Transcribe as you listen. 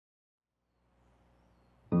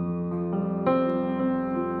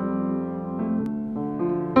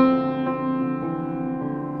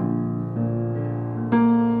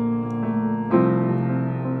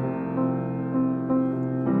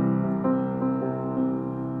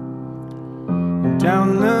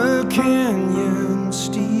down the canyon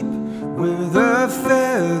steep where the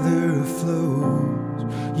feather flows.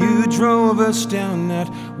 You drove us down that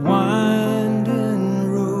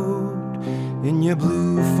winding road in your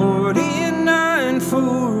blue 49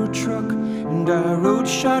 Ford truck, and I rode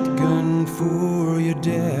shotgun for your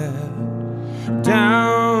dad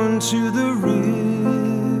down to the river.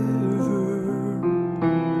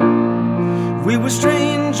 We were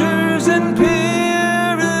strangers in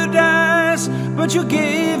paradise, but you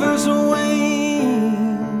gave us wings.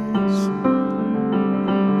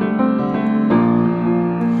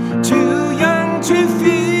 Too young to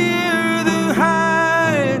fear the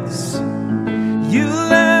heights, you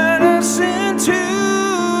led us into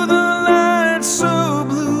the light so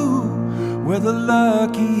blue, where the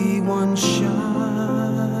lucky ones shine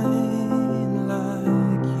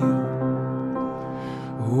like you.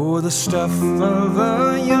 Oh, the stuff of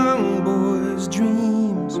a young boy's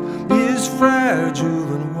dreams is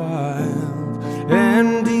fragile and wild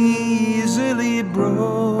and easily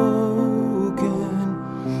broken,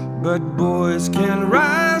 but boys can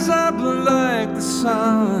rise up like the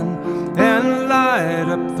sun and light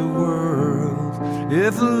up the world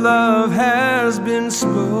if love has been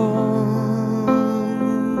spoken.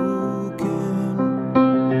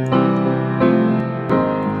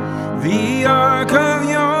 The arc of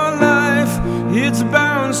your life, its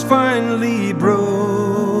bounds finally broken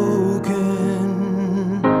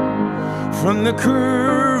from the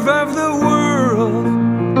curve of the world.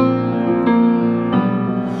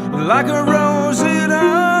 Like a rose it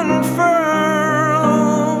unfurls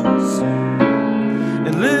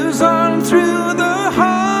and lives on through the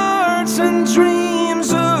hearts and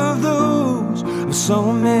dreams of those, of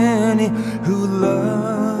so many who love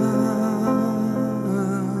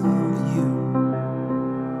you.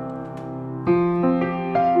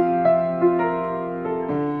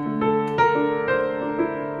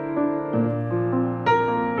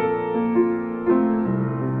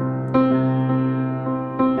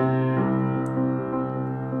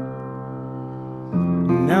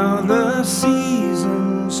 Now the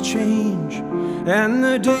seasons change and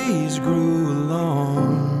the days grow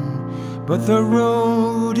long, but the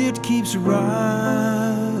road it keeps rising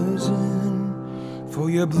for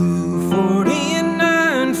your blue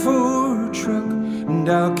 49 Ford truck, and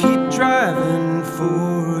I'll keep driving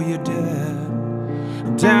for your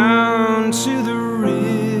dad down to the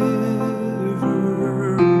river.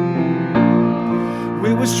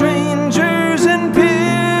 We were strangers in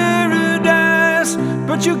paradise,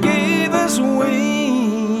 but you gave us wings.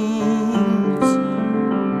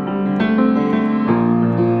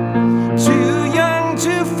 Too young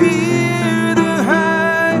to fear the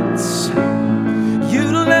heights, you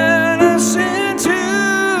led us into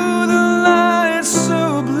the light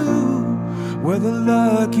so blue, where the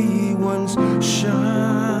lucky ones shine.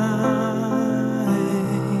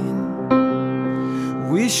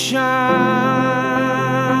 We shine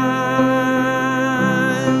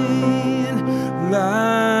like